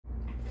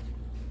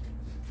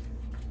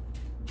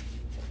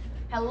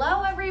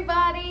Hello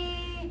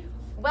everybody!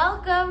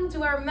 Welcome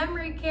to our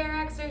memory care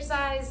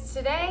exercise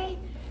today.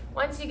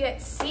 Once you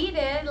get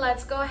seated,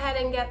 let's go ahead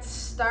and get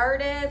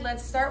started.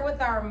 Let's start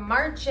with our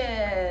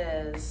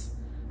marches.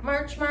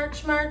 March,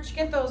 march, march.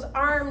 Get those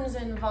arms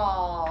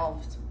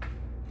involved.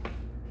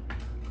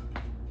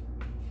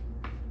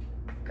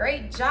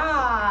 Great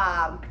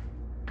job.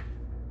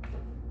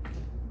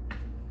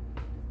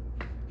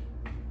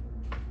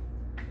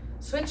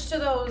 Switch to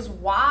those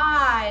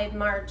wide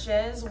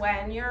marches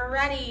when you're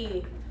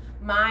ready.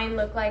 Mine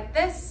look like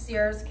this.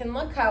 Yours can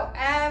look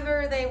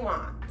however they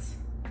want.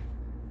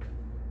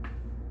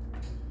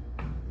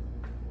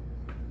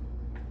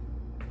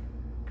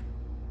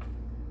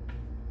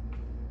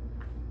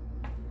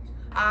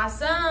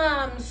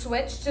 Awesome.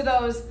 Switch to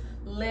those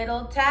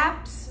little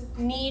taps.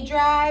 Knee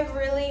drive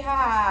really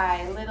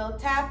high. Little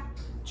tap.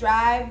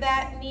 Drive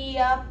that knee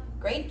up.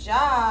 Great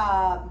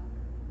job.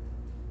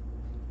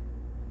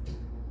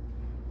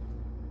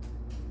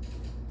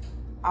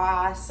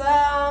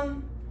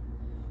 Awesome.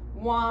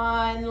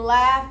 One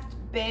left,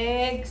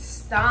 big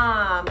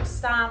stomp,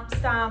 stomp,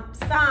 stomp,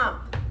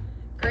 stomp.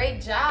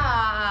 Great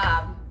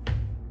job.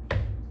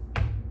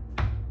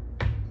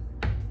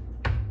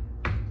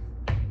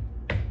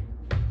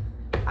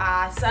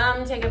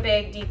 Awesome. Take a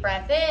big deep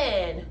breath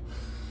in.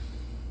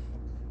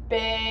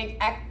 Big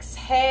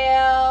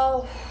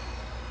exhale.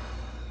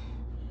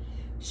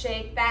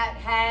 Shake that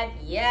head,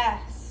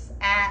 yes,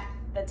 at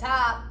the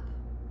top.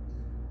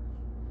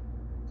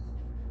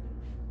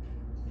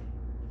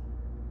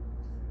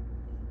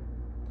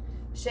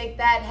 Shake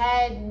that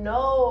head,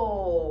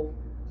 no.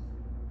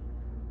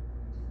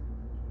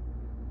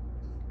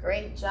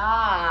 Great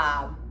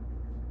job.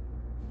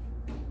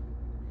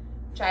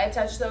 Try to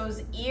touch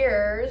those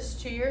ears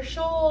to your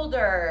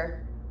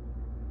shoulder.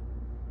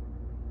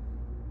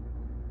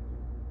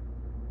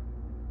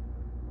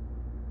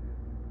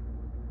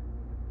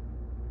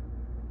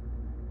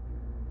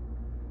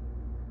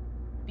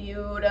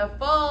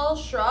 Beautiful.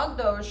 Shrug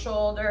those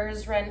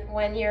shoulders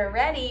when you're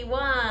ready.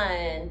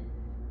 1,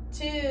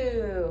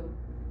 2,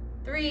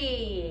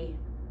 3,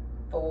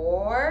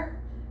 4,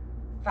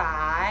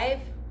 5,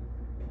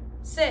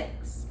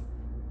 6,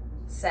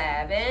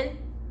 7,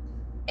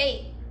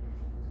 8,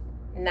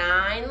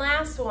 9.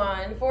 Last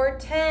one for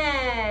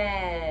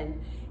 10.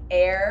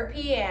 Air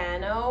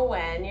piano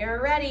when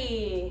you're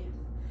ready.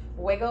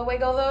 Wiggle,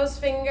 wiggle those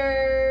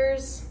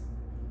fingers.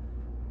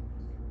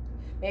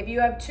 Maybe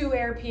you have 2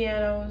 air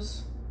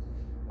pianos,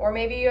 or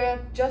maybe you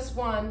have just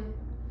one.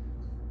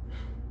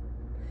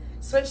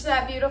 Switch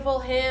that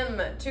beautiful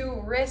hymn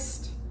to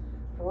wrist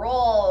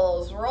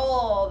rolls.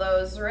 Roll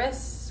those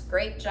wrists.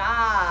 Great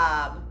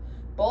job.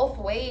 Both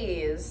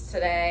ways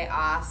today.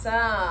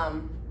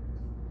 Awesome.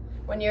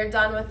 When you're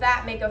done with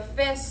that, make a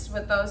fist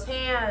with those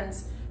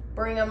hands.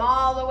 Bring them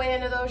all the way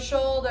into those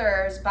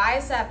shoulders.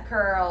 Bicep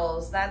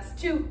curls. That's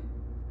 2,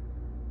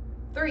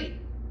 3,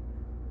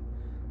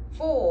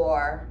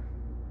 4,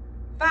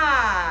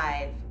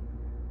 5,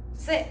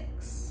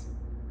 6,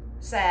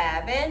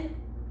 7,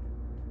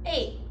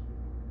 8,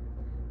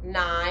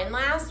 9.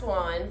 Last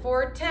one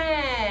for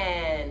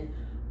 10.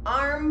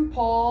 Arm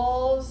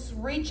pulls.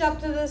 Reach up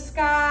to the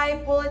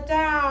sky. Pull it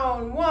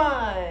down.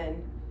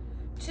 1,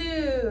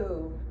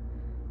 2,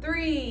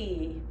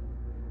 3,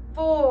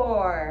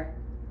 4,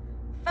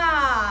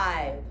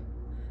 5,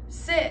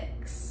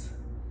 6,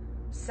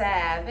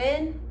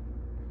 7,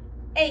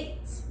 8,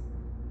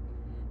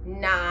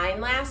 9.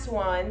 Last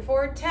one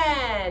for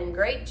 10.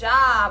 Great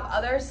job.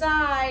 Other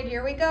side.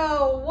 Here we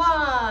go.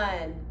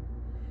 1,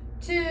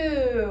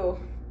 2,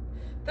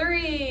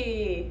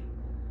 3,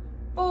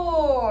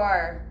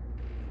 4,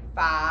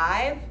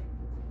 5,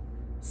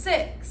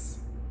 6,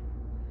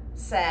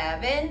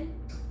 7,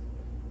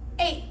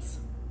 8,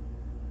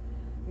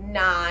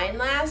 9.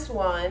 Last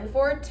one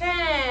for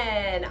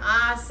 10.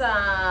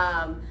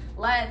 Awesome.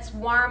 Let's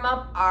warm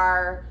up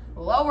our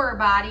lower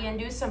body and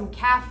do some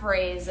calf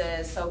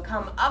raises. So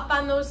come up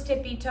on those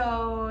tippy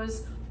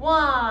toes.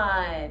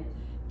 1,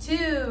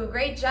 2.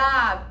 Great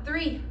job.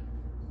 3,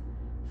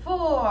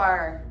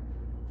 4,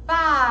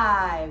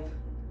 5,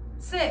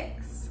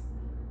 6,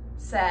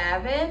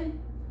 7,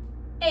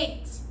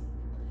 8,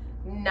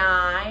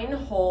 9.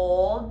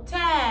 Hold.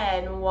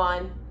 10.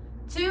 1,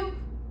 2,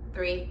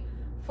 3,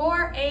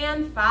 4,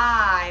 and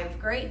 5.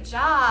 Great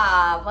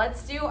job.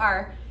 Let's do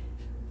our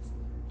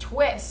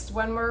twist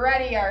when we're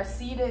ready, our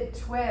seated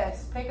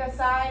twist. Pick a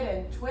side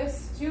and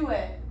twist to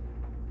it.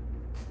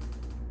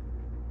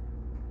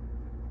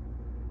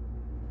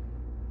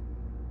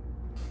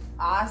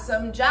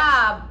 Awesome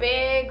job.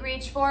 Big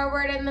reach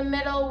forward in the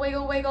middle.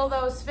 Wiggle, wiggle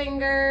those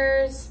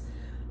fingers.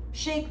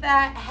 Shake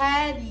that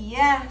head.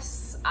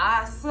 Yes.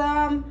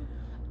 Awesome.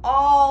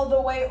 All the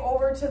way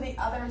over to the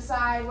other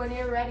side when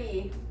you're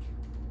ready.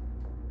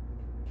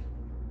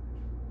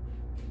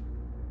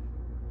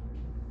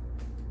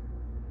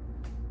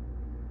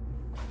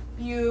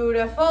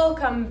 Beautiful.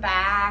 Come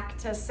back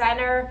to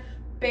center.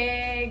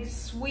 Big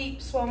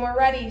sweeps when we're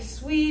ready.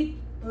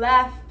 Sweep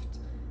left,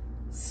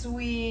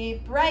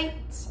 sweep right.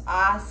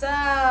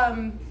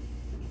 Awesome.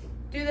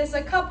 Do this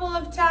a couple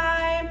of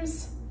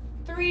times,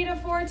 3 to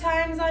 4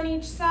 times on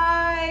each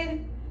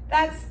side.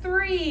 That's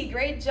 3,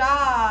 great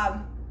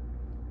job.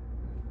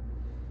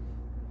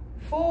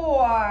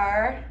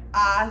 4,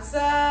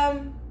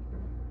 awesome.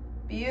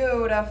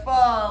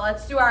 Beautiful.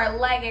 Let's do our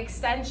leg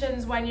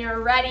extensions when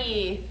you're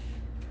ready.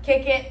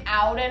 Kick it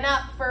out and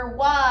up for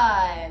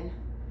 1,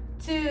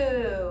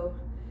 2,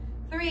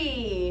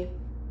 3,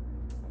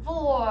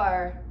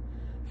 4,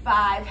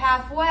 5,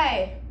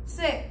 halfway,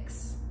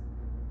 6,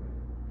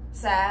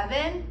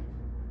 7,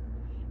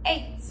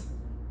 8,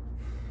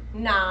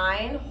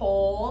 9,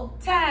 hold,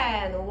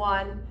 10,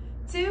 1,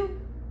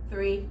 2,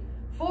 3,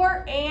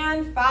 4,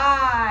 and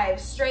 5.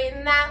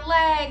 Straighten that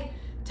leg.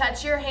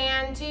 Touch your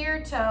hand to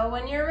your toe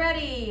when you're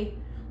ready,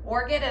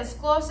 or get as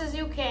close as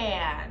you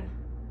can.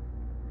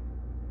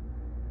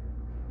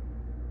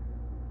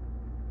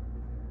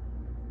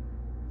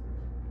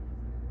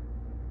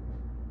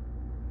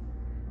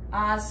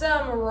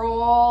 Awesome.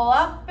 Roll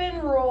up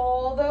and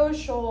roll those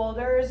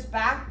shoulders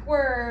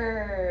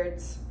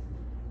backwards.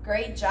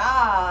 Great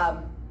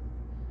job.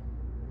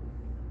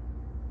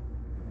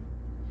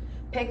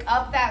 Pick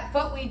up that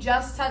foot we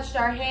just touched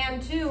our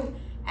hand to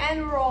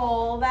and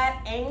roll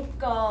that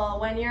ankle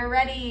when you're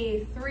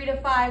ready. 3 to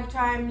 5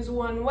 times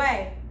one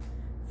way.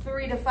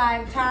 3 to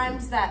 5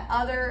 times that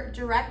other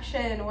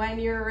direction when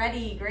you're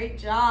ready. Great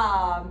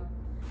job.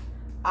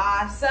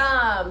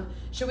 Awesome.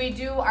 Should we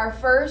do our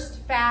first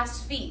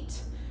fast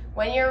feet?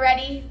 When you're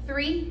ready,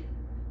 3,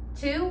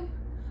 2,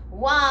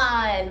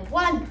 1.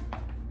 1,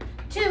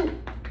 2,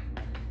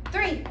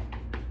 3,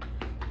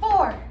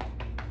 4,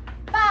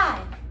 5,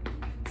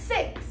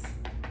 6,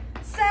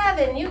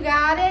 7. You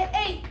got it.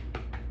 8,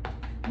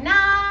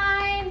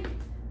 9,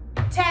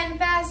 10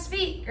 fast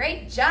feet.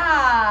 Great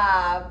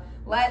job.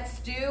 Let's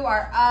do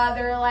our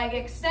other leg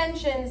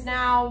extensions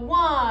now.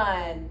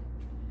 1,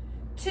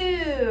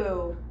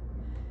 2,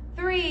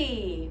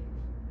 3,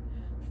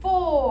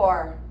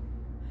 4,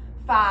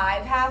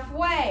 5,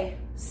 halfway,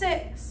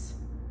 6,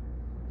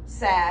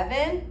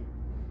 7,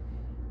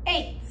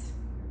 8,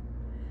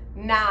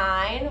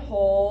 9,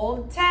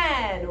 hold,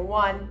 10,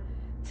 1,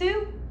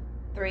 2,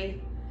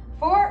 3,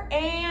 4,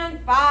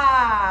 and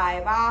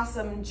 5.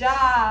 Awesome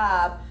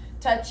job.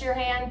 Touch your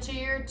hand to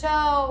your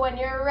toe when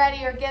you're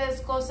ready, or get as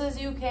close as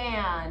you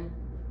can.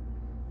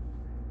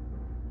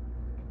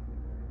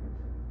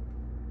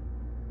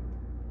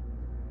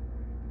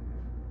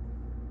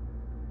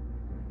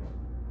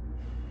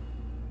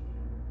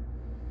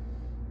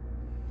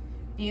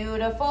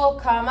 Beautiful.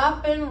 Come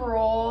up and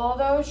roll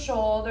those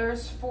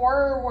shoulders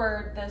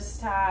forward this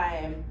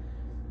time.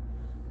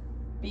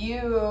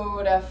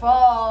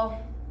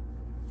 Beautiful.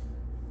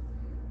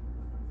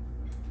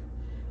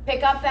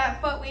 Pick up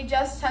that foot we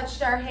just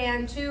touched our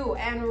hand to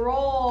and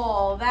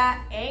roll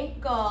that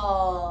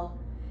ankle.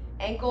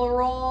 Ankle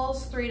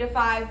rolls 3 to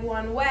 5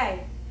 one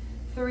way.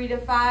 3 to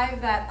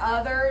 5 that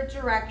other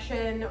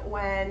direction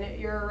when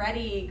you're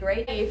ready.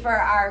 Great. For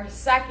our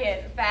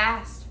second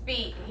fast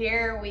feet,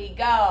 here we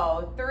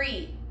go.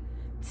 3,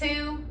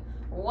 2,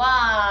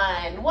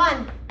 1.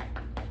 1,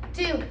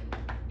 2,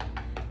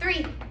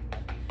 3,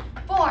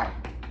 4,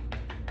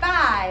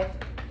 5,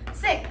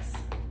 6,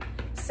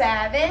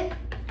 7,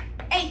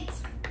 8,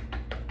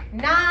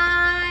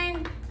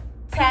 9,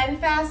 10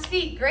 fast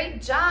feet.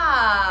 Great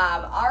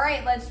job. All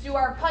right, let's do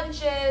our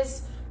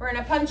punches. We're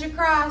gonna punch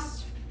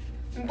across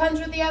and punch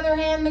with the other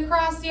hand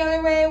across the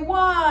other way.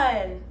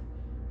 1,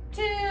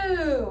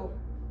 2,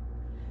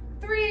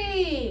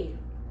 3,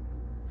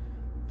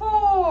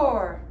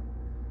 4,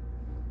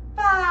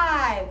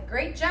 5.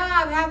 Great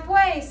job.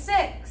 Halfway.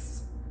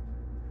 6,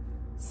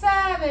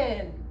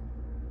 7,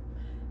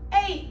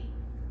 8,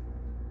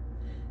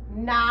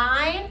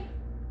 9,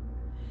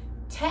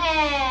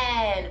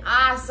 10.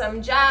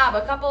 Awesome job.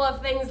 A couple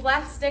of things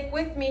left. Stick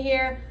with me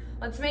here.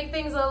 Let's make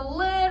things a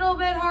little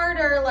bit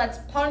harder. Let's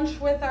punch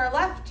with our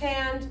left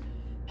hand,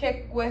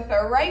 kick with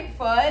our right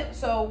foot.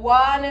 So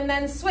 1 and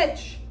then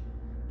switch.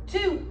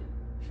 2,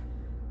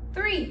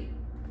 3,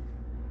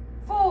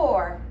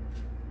 4,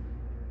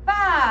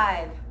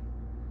 5,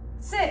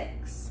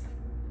 6,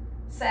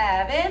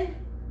 7,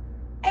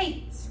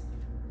 8,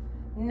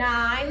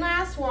 9.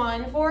 Last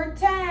one for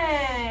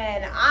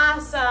 10.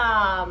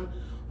 Awesome.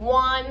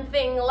 One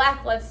thing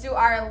left. Let's do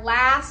our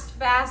last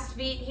fast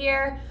feet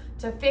here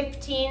to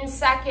 15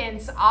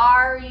 seconds.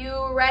 Are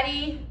you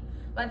ready?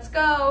 Let's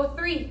go.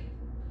 3,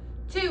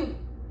 2,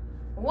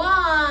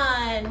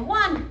 1.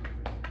 1,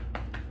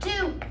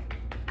 2,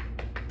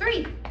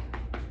 3,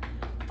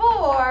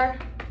 4,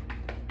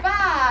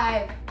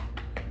 5,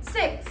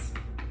 6,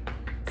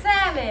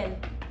 7,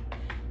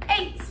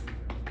 8,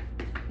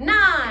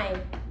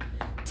 9,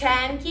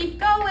 10. Keep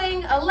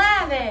going.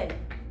 11,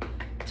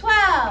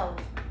 12,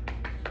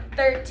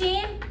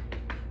 13,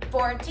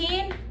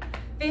 14,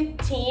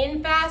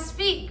 15 fast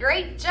feet.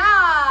 Great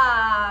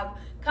job.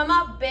 Come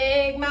up,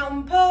 big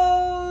mountain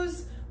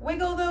pose.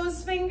 Wiggle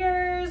those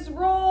fingers,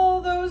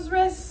 roll those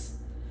wrists.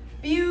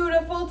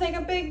 Beautiful. Take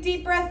a big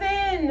deep breath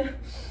in.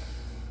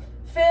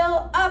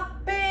 Fill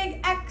up,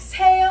 big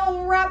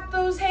exhale. Wrap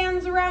those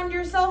hands around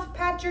yourself,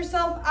 pat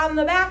yourself on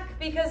the back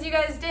because you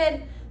guys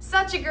did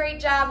such a great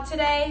job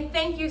today.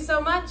 Thank you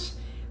so much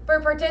for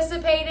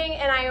participating,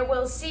 and I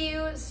will see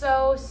you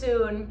so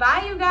soon.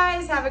 Bye, you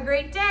guys. Have a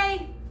great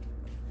day.